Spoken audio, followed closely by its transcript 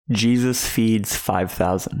Jesus feeds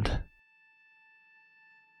 5,000.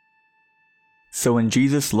 So when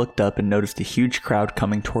Jesus looked up and noticed a huge crowd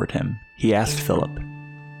coming toward him, he asked Philip,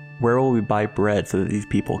 "Where will we buy bread so that these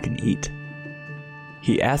people can eat?"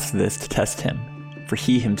 He asked this to test him, for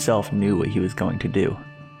he himself knew what he was going to do.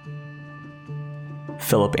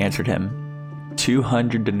 Philip answered him,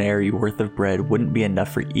 200 denarii worth of bread wouldn't be enough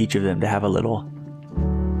for each of them to have a little.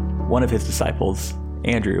 One of his disciples,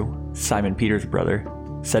 Andrew, Simon Peter's brother,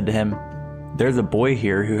 said to him, "There's a boy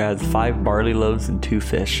here who has 5 barley loaves and 2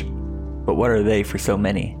 fish, but what are they for so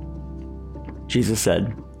many?" Jesus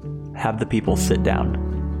said, "Have the people sit down."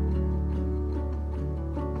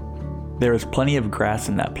 There was plenty of grass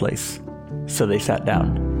in that place, so they sat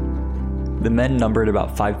down. The men numbered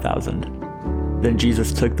about 5,000. Then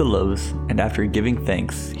Jesus took the loaves, and after giving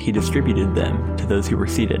thanks, he distributed them to those who were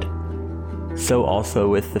seated. So also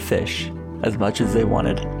with the fish, as much as they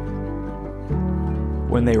wanted.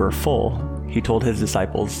 When they were full, he told his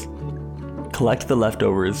disciples, "Collect the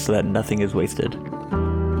leftovers so that nothing is wasted."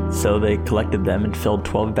 So they collected them and filled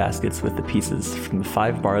 12 baskets with the pieces from the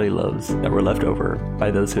 5 barley loaves that were left over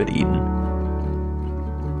by those who had eaten.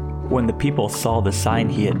 When the people saw the sign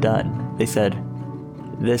he had done, they said,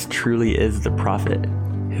 "This truly is the prophet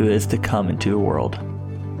who is to come into the world."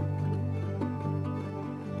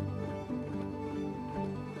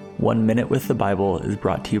 1 Minute with the Bible is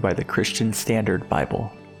brought to you by the Christian Standard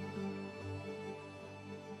Bible.